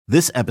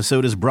This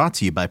episode is brought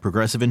to you by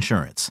Progressive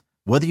Insurance.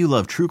 Whether you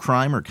love true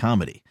crime or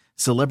comedy,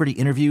 celebrity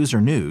interviews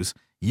or news,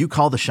 you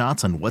call the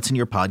shots on what's in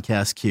your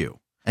podcast queue.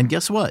 And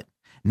guess what?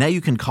 Now you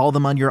can call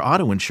them on your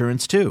auto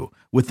insurance too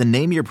with the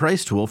Name Your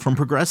Price tool from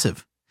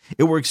Progressive.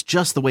 It works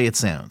just the way it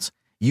sounds.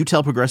 You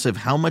tell Progressive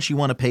how much you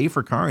want to pay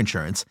for car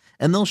insurance,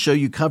 and they'll show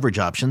you coverage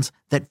options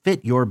that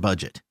fit your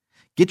budget.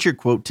 Get your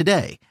quote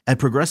today at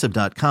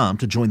Progressive.com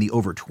to join the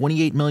over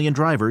 28 million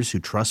drivers who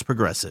trust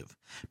Progressive.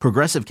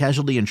 Progressive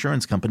Casualty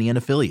Insurance Company and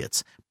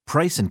Affiliates.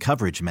 Price and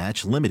coverage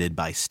match limited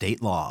by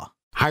state law.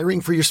 Hiring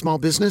for your small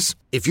business?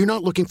 If you're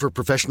not looking for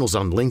professionals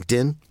on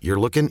LinkedIn, you're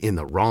looking in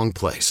the wrong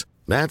place.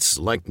 That's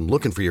like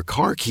looking for your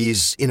car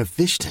keys in a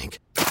fish tank.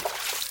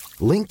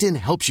 LinkedIn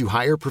helps you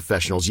hire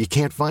professionals you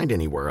can't find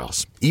anywhere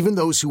else, even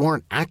those who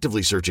aren't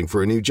actively searching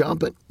for a new job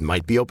but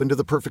might be open to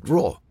the perfect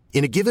role.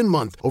 In a given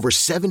month, over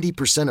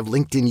 70% of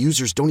LinkedIn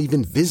users don't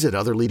even visit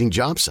other leading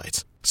job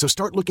sites. So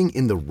start looking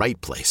in the right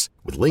place.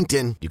 With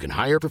LinkedIn, you can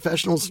hire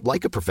professionals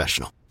like a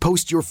professional.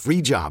 Post your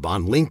free job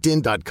on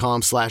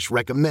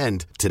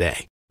linkedin.com/recommend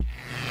today.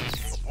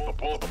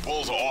 The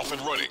Bulls are off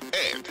and running,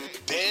 and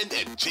Dan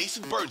and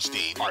Jason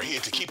Bernstein are here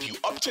to keep you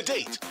up to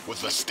date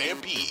with the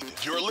Stampede.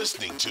 You're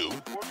listening to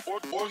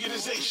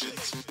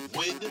Organizations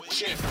Win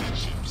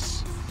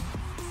Championships.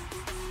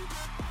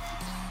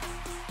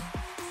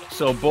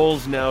 So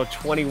Bulls now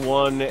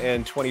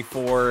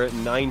 21-24,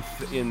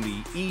 ninth in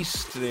the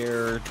East.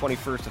 They're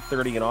 21st to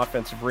 30 in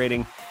offensive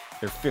rating.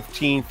 They're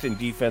 15th in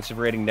defensive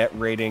rating. Net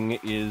rating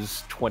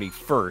is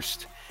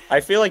 21st. I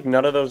feel like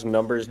none of those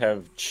numbers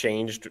have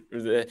changed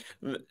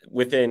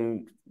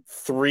within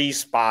 3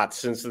 spots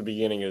since the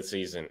beginning of the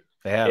season.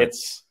 Yeah.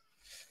 It's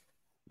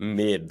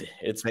mid.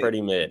 It's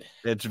pretty mid.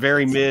 It's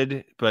very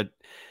mid, but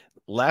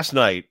last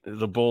night,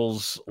 the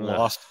Bulls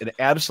lost an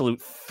absolute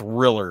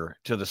thriller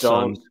to the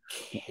Suns. Don't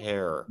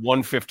care.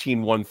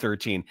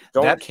 115-113.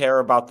 Don't care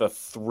about the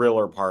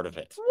thriller part of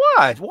it.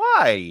 What?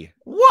 Why?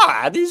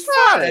 What? He's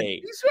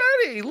funny. He's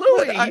funny.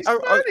 Louis, he's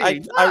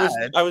funny.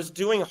 I was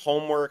doing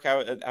homework.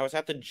 I was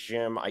at the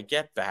gym. I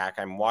get back.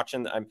 I'm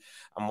watching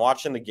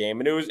the game,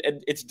 and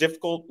it's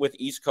difficult with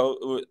East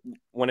Coast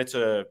when it's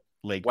a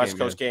late West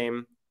Coast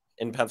game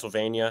in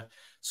Pennsylvania.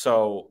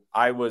 So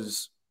I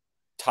was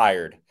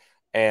tired.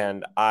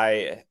 And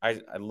I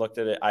looked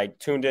at it. I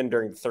tuned in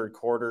during the third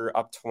quarter,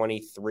 up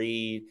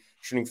 23,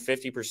 shooting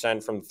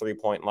 50% from the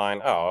three-point line.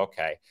 Oh,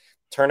 okay.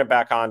 Turn it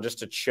back on just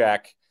to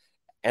check,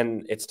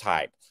 and it's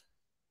tied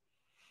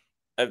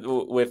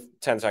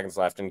with 10 seconds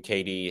left. And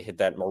KD hit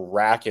that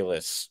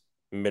miraculous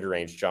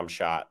mid-range jump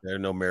shot. There are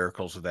no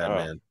miracles with that,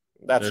 man.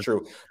 That's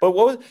true. But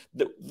what was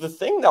the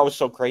thing that was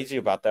so crazy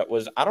about that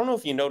was, I don't know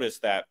if you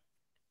noticed that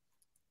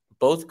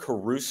both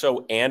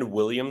Caruso and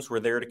Williams were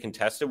there to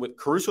contest it. With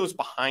Caruso was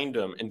behind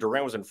him and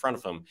Durant was in front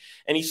of him.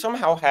 And he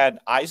somehow had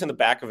eyes in the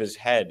back of his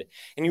head.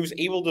 And he was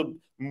able to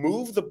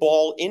move the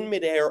ball in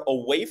midair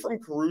away from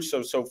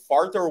Caruso, so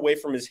farther away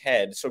from his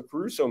head. So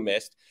Caruso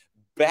missed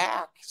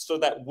back so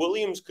that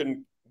Williams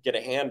couldn't get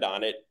a hand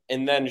on it,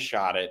 and then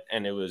shot it.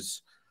 And it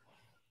was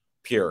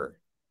pure.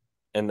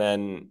 And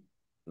then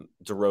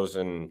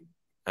DeRozan,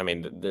 I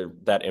mean,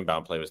 that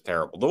inbound play was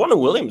terrible. The one to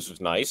Williams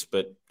was nice,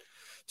 but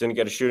didn't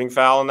get a shooting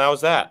foul, and that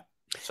was that.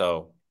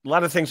 So a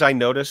lot of things I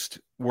noticed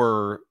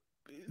were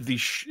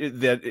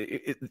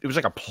it was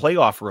like a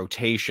playoff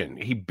rotation.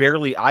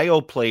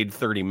 Io played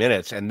 30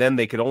 minutes, and then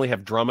they could only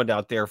have Drummond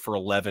out there for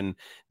 11,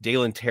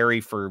 Dalen Terry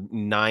for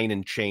 9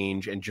 and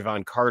change, and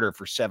Javon Carter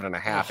for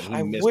 7.5. And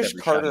I wish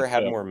Carter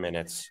had more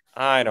minutes.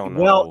 I don't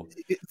know. Well,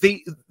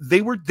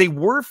 they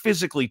were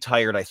physically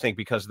tired, I think,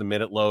 because of the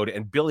minute load,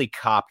 and Billy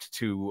copped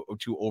to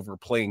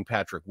overplaying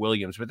Patrick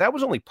Williams, but that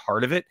was only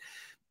part of it.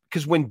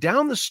 Because when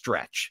down the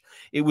stretch,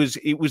 it was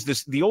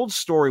the old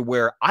story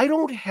where I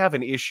don't have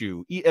an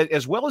issue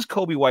as well as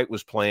Kobe White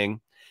was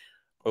playing.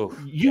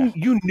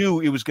 You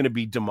knew it was going to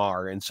be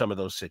DeMar in some of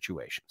those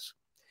situations,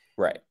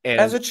 right? And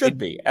as it should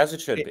be.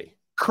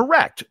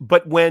 Correct.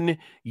 But when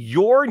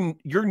your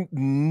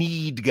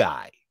need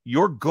guy,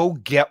 your go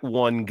get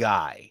one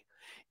guy,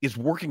 is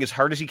working as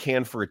hard as he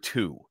can for a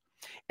 2,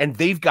 and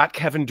they've got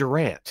Kevin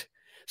Durant.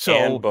 So,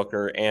 and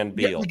Booker and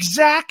Beal. Yeah,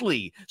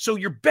 exactly. So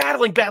you're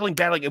battling.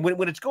 And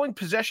when it's going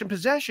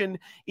possession,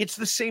 it's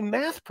the same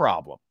math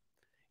problem.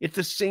 It's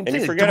the same thing.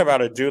 And you forget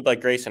about a dude like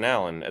Grayson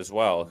Allen as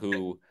well,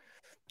 who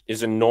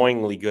is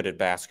annoyingly good at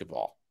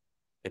basketball.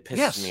 It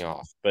pisses me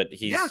off. But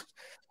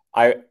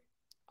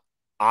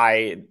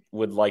I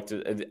would like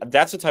to –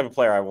 that's the type of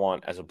player I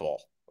want as a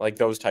Bull. Like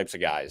those types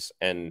of guys.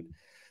 And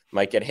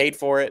might get hate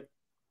for it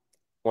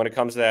when it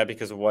comes to that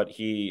because of what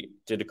he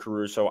did to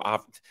Caruso.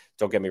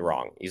 Don't get me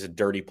wrong. He's a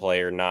dirty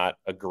player, not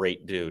a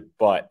great dude,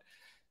 but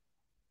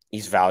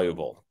he's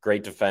valuable.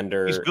 Great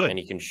defender. He's good. And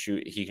he can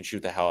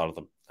shoot the hell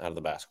out of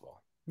the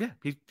basketball. Yeah,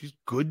 he's a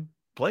good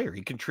player.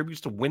 He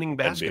contributes to winning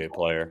basketball. NBA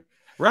player.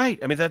 Right.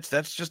 I mean,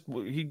 that's just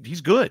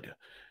he's good.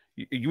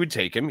 You would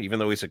take him, even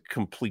though he's a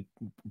complete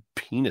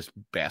penis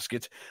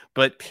basket.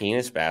 But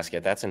penis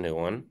basket, that's a new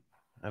one.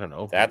 I don't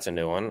know. That's a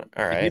new one.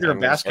 All right.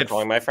 I'm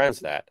calling my friends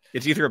that.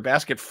 It's either a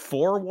basket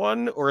for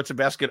one or it's a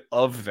basket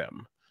of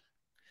them.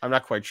 I'm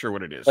not quite sure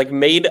what it is. Like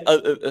made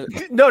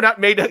no, not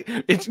made.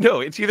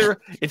 It's either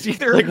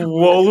like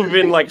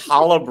woven like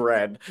challah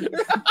bread,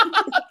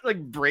 like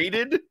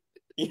braided.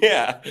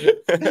 Yeah,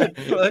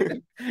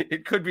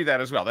 it could be that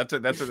as well. That's a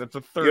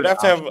third.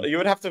 You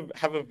would have to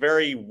have a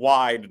very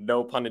wide,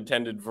 no pun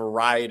intended,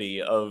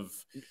 variety of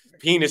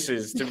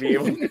penises to be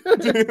able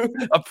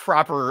to a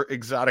proper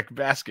exotic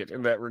basket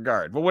in that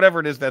regard. But whatever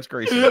it is, that's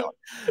Grayson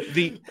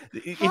Allen.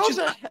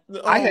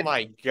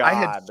 My God. I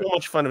had so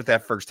much fun with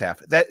that first half.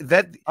 That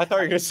I thought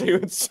you were gonna say you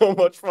had so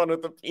much fun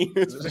with the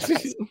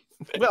penis.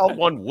 Well,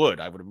 one would.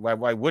 I would.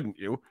 Why wouldn't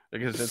you?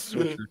 Because that's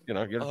what you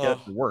get to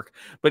work.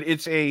 But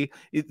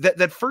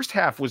that first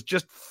half was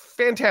just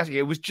fantastic.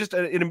 It was just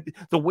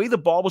the way the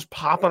ball was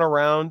popping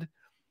around,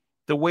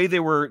 the way they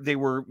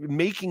were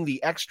making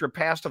the extra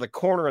pass to the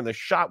corner, and the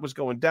shot was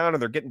going down,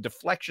 and they're getting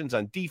deflections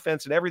on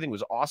defense, and everything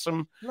was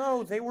awesome.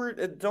 No, they were.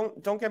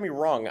 Don't get me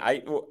wrong.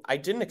 I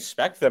didn't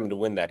expect them to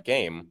win that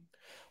game,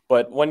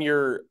 but when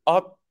you're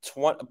up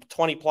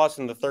 20 plus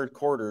in the third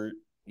quarter,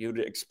 you'd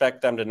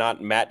expect them to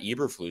not Matt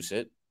Eberflus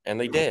it, and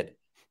they did.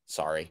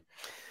 Sorry.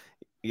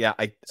 Yeah,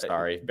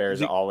 sorry. The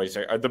Bears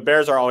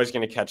are always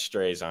going to catch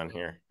strays on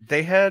here.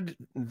 They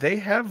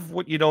have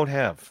what you don't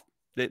have.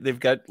 They've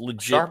got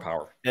legit star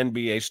power,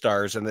 NBA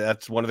stars, and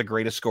that's one of the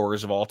greatest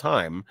scorers of all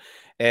time.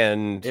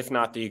 And if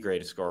not the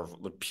greatest scorer,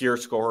 the pure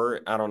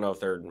scorer, I don't know if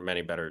there are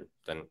many better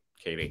than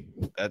KD.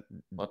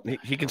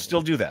 He can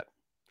still do that,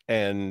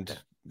 and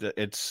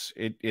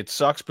it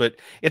sucks, but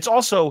it's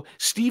also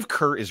Steve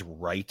Kerr is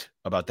right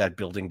about that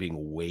building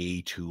being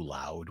way too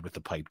loud with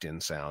the piped in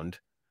sound.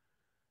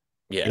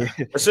 Yeah.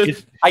 So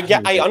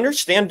I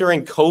understand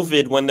during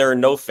COVID when there are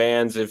no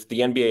fans, if the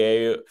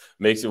NBA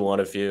makes you want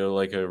to feel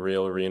like a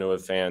real arena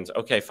with fans,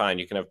 okay, fine,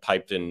 you can have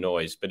piped in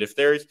noise. But if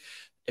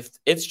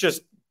it's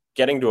just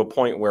getting to a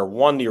point where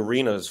one, the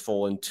arena is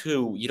full, and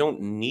two, you don't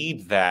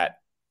need that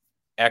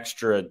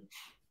extra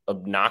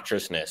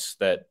obnoxiousness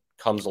that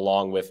comes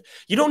along with,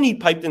 you don't need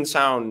piped in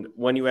sound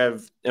when you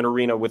have an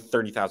arena with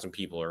 30,000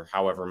 people or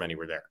however many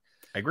were there.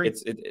 I agree.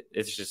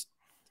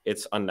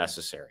 It's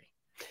unnecessary.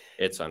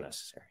 It's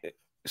unnecessary.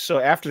 So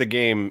after the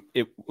game,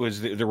 it was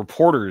the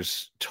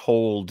reporters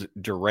told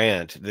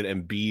Durant that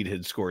Embiid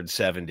had scored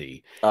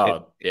 70.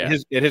 Oh, yeah.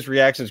 His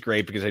reaction is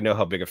great because I know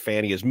how big a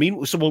fan he is.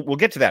 So we'll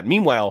get to that.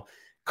 Meanwhile,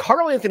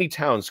 Karl Anthony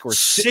Towns scored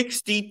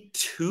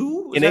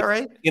 62. Is that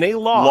right? In a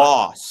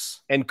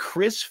loss. And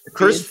Chris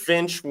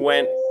Finch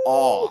went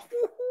off.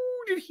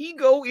 Did he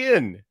go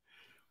in?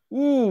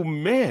 Ooh,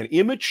 man.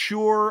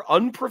 Immature,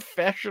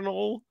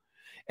 unprofessional.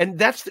 And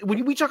that's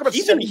when we talk about he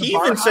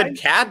even said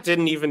Cat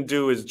didn't even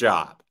do his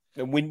job.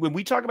 And when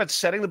we talk about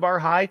setting the bar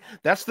high,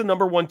 that's the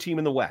number one team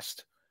in the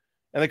West.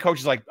 And the coach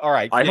is like, all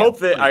right. I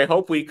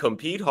hope we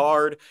compete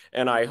hard,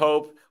 and I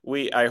hope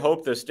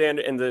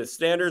the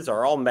standards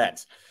are all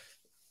met.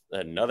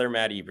 Another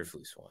Matt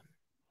Eberflus one.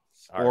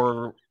 Sorry.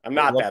 Or I'm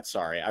not that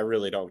sorry. I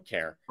really don't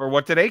care. Or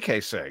what did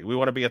AK say? We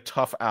want to be a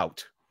tough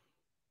out.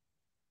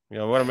 We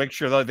want to make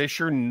sure that they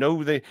sure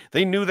know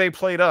they knew they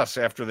played us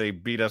after they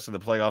beat us in the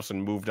playoffs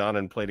and moved on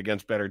and played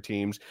against better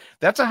teams.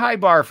 That's a high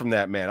bar from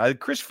that man.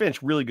 Chris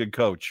Finch, really good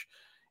coach.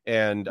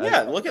 And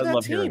yeah, look at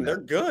that team. They're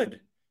good.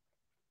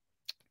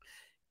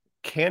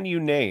 Can you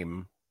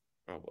name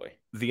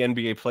the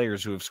NBA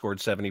players who have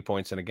scored 70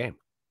 points in a game?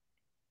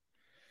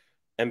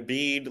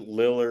 Embiid,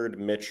 Lillard,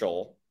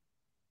 Mitchell,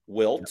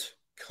 Wilt,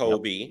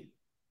 Kobe. Yep.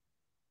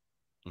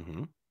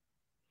 Mm-hmm.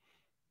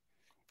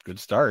 Good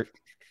start.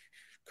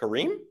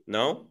 Kareem?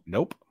 No.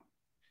 Nope.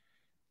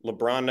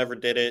 LeBron never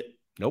did it.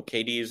 Nope.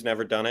 KD's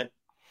never done it.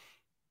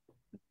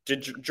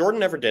 Jordan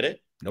never did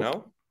it? Nope.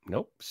 No.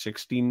 Nope.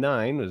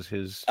 69 was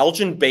his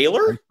Elgin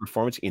Baylor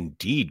performance.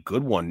 Indeed.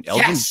 Good one.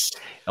 Yes.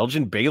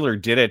 Elgin Baylor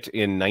did it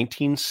in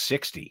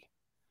 1960.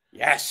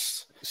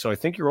 Yes. So I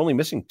think you're only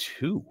missing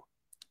two.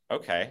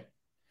 Okay.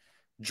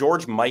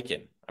 George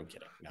Mikan. I'm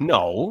kidding.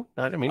 No.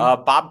 Not,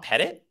 Bob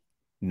Pettit?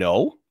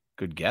 No.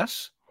 Good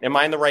guess. Am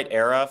I in the right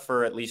era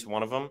for at least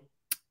one of them?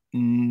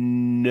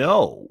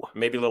 No.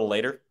 Maybe a little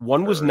later.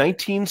 One was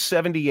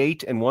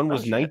 1978 and one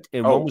was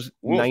one was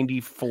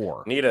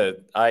 94.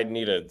 I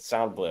need a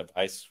sound blip.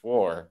 I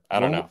swore. I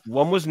don't know.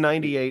 One was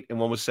 98 and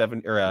one was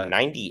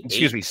 98.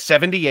 Excuse me,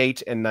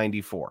 78 and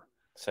 94.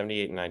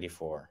 78 and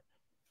 94.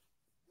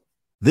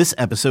 This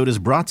episode is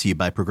brought to you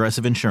by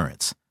Progressive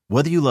Insurance.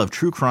 Whether you love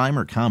true crime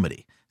or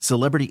comedy,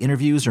 celebrity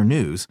interviews or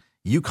news,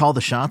 you call the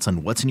shots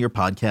on what's in your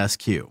podcast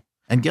queue.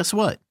 And guess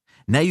what?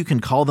 Now you can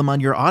call them on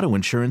your auto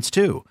insurance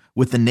too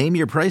with the Name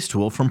Your Price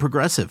tool from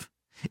Progressive.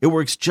 It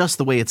works just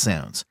the way it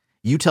sounds.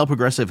 You tell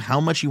Progressive how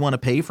much you want to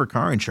pay for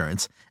car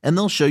insurance, and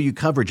they'll show you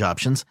coverage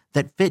options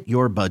that fit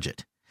your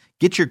budget.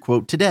 Get your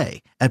quote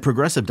today at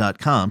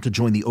Progressive.com to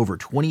join the over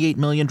 28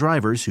 million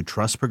drivers who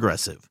trust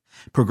Progressive.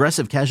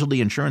 Progressive Casualty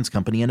Insurance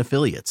Company and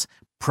Affiliates.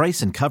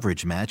 Price and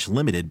coverage match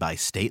limited by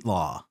state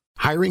law.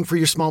 Hiring for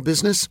your small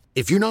business?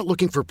 If you're not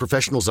looking for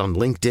professionals on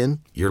LinkedIn,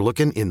 you're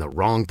looking in the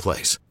wrong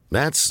place.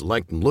 That's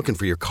like looking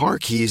for your car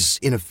keys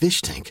in a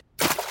fish tank.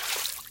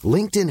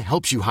 LinkedIn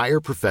helps you hire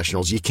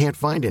professionals you can't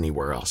find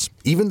anywhere else,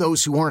 even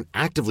those who aren't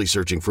actively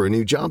searching for a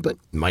new job but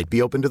might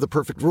be open to the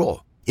perfect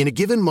role. In a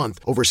given month,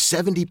 over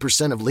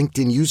 70% of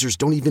LinkedIn users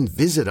don't even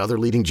visit other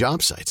leading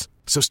job sites.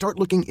 So start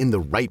looking in the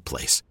right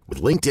place.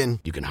 With LinkedIn,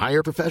 you can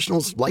hire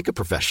professionals like a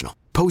professional.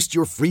 Post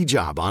your free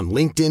job on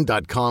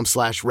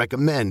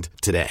linkedin.com/recommend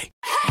today.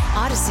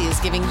 Odyssey is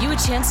giving you a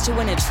chance to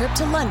win a trip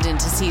to London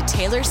to see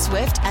Taylor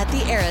Swift at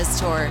the Eras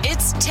Tour.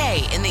 It's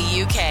Tay in the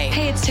UK.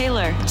 Hey, it's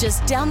Taylor.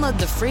 Just download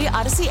the free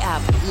Odyssey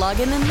app, log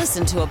in and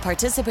listen to a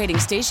participating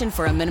station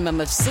for a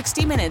minimum of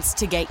 60 minutes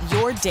to get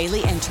your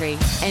daily entry.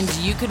 And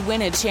you could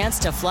win a chance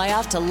to fly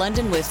off to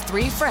London with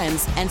 3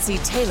 friends and see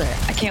Taylor.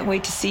 I can't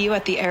wait to see you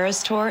at the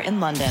Eras Tour in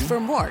London. For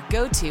more,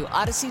 go to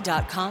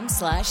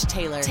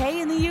odyssey.com/Taylor.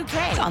 Tay in the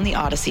UK. It's on the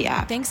Odyssey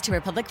app. Thanks to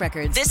Republic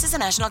Records. This is a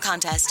national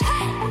contest.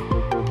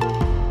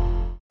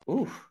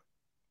 Ooh.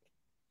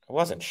 It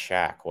wasn't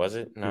Shaq, was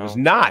it? No, it was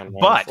not.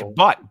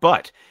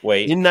 But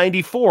wait, in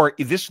 '94,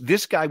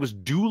 this guy was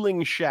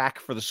dueling Shaq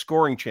for the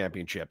scoring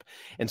championship,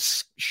 and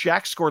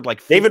Shaq scored like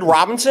 50. David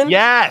Robinson.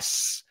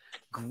 Yes,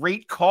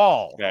 great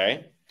call.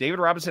 Okay, David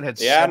Robinson had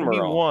the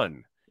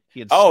 71. He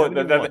had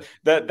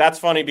that's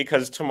funny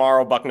because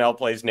tomorrow Bucknell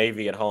plays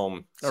Navy at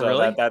home. So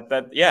really?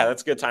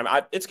 That's a good time.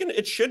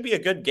 It should be a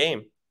good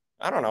game.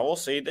 I don't know. We'll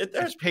see.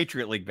 It's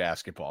Patriot League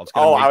basketball.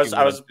 I was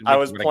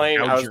playing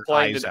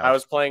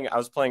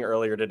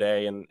earlier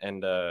today,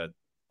 and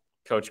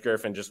Coach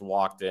Griffin just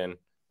walked in,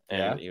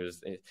 and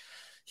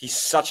he's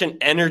such an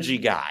energy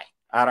guy.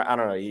 I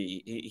don't know.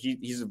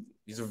 He's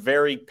a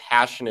very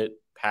passionate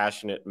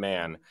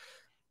man.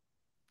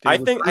 I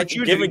think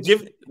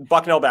give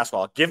Bucknell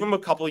basketball. Give him a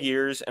couple of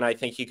years, and I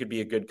think he could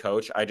be a good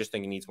coach. I just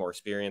think he needs more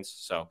experience.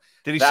 So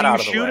did he see you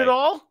shoot at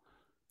all?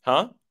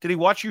 Huh? Did he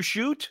watch you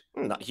shoot?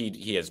 No,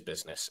 he has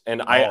business,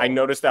 and I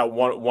noticed that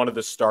one of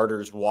the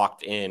starters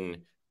walked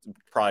in,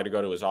 probably to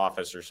go to his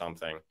office or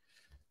something,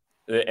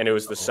 and it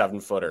was the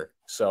 7-footer.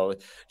 So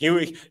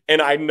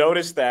I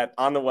noticed that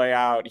on the way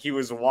out, he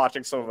was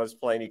watching some of us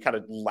play, and he kind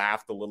of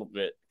laughed a little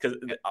bit because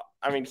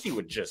he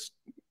would just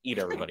eat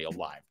everybody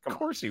alive. Of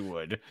course he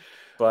would.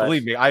 But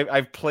believe me,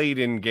 I've played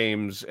in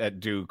games at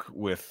Duke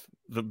with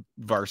the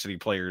varsity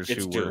players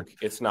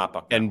it's not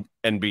Bucknell. and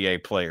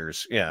NBA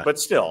players. Yeah. But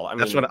still,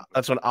 that's when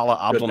Ala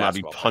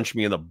Abdelnaby punched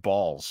me in the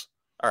balls.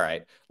 All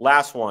right.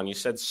 Last one. You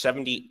said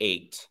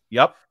 78.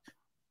 Yep.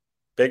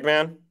 Big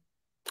man.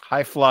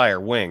 High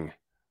flyer, wing.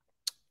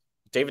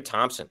 David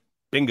Thompson.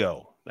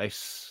 Bingo.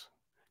 Nice.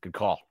 Good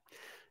call.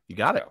 You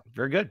got it.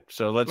 Very good.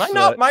 So let's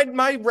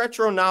my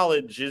retro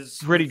knowledge is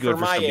pretty good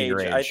for my age.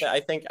 Your age. I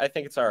think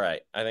it's all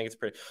right. I think it's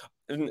pretty.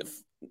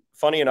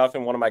 Funny enough,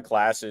 in one of my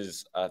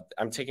classes,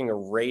 I'm taking a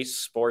race,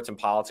 sports, and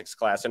politics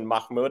class, and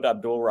Mahmoud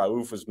Abdul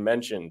Rauf was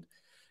mentioned,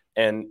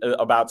 and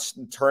about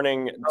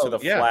turning to the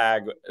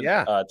flag,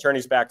 turning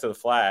his back to the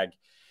flag,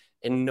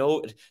 and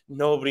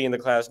nobody in the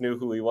class knew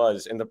who he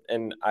was.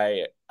 And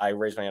I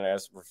raised my hand and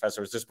asked the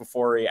professor, "Was this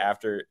before or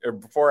after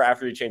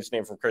he changed his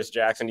name from Chris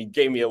Jackson?" He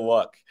gave me a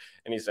look,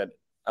 and he said,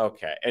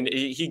 "Okay," and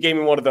he gave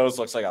me one of those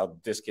looks like, "Oh,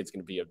 this kid's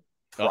going to be a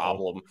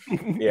problem."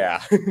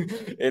 Yeah,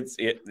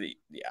 yeah.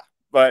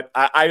 But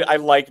I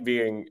like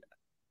being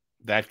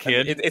that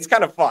kid. It's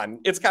kind of fun.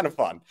 It's kind of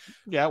fun.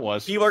 Yeah, it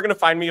was. People are going to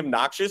find me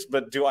obnoxious,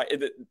 but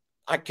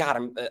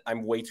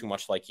I'm way too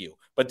much like you.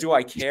 But do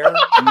I care?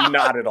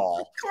 Not at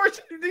all. Of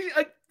course.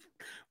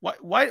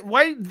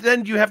 Why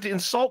then do you have to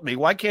insult me?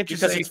 Why can't you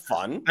because say it's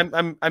fun?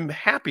 I'm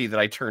happy that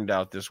I turned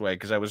out this way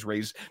because I was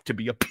raised to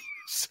be a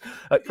piece.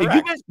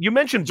 You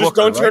mentioned just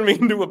Booker, don't turn me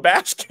into a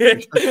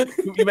basket.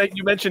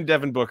 you mentioned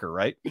Devin Booker,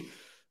 right?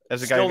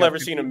 As a guy still never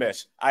seen him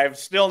miss. I have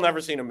still never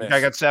seen him miss. I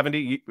got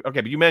 70.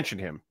 Okay, but you mentioned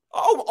him.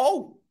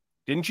 Oh,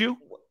 didn't you?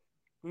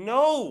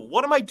 No.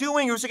 What am I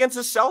doing? It was against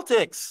the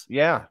Celtics.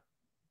 Yeah,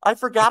 I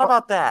forgot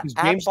about that.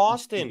 James, at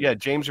Boston. Yeah,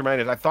 James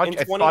reminded. I thought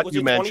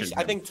you mentioned. 20,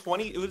 I think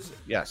 20. It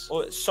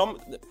was some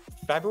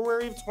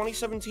February of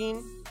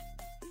 2017.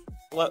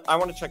 I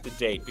want to check the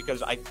date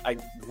because I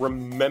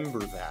remember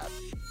that.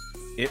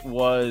 It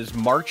was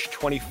March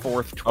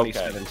 24th,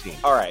 2017.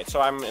 Okay. All right, so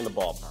I'm in the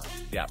ballpark.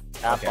 Yeah.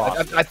 Okay.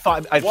 I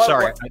thought. I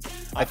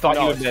thought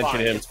you would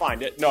mention him. It's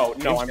fine. No.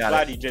 I'm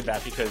glad he did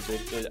that because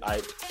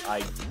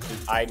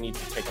I need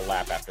to take a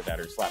lap after that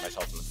or slap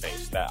myself in the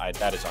face.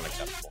 That is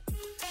unacceptable.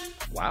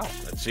 Wow.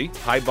 Let's see.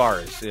 High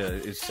bar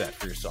is set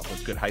for yourself.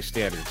 That's good. High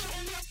standards.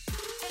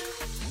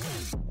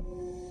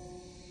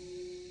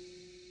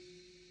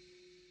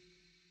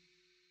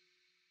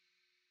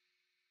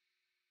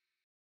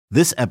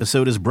 This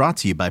episode is brought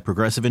to you by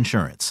Progressive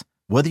Insurance.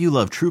 Whether you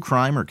love true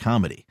crime or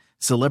comedy,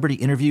 celebrity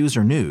interviews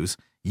or news,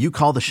 you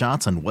call the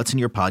shots on what's in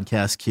your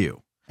podcast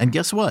queue. And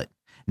guess what?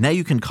 Now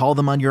you can call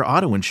them on your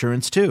auto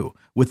insurance too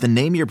with the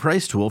Name Your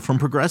Price tool from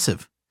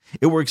Progressive.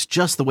 It works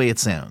just the way it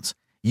sounds.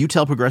 You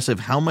tell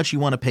Progressive how much you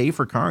want to pay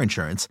for car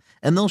insurance,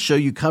 and they'll show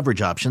you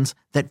coverage options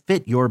that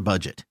fit your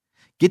budget.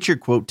 Get your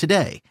quote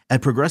today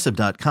at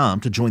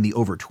Progressive.com to join the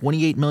over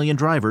 28 million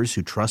drivers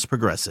who trust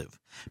Progressive.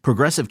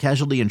 Progressive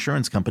Casualty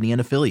Insurance Company and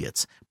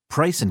Affiliates.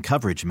 Price and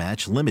coverage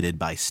match limited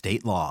by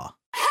state law.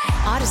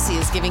 Odyssey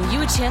is giving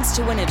you a chance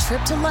to win a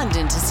trip to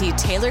London to see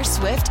Taylor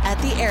Swift at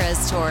the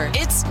Eras Tour.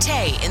 It's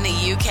Tay in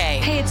the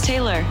UK. Hey, it's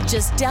Taylor.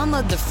 Just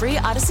download the free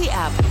Odyssey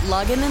app,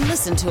 log in and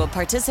listen to a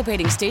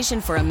participating station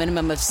for a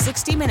minimum of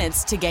 60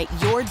 minutes to get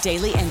your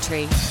daily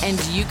entry.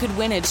 And you could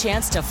win a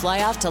chance to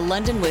fly off to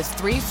London with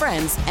 3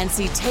 friends and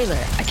see Taylor.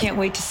 I can't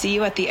wait to see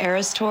you at the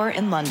Eras Tour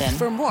in London.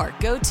 For more,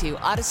 go to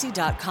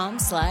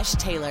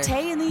odyssey.com/Taylor.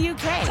 Tay in the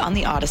UK. It's on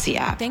the Odyssey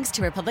app. Thanks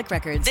to Republic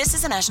Records. This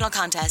is a national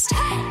contest.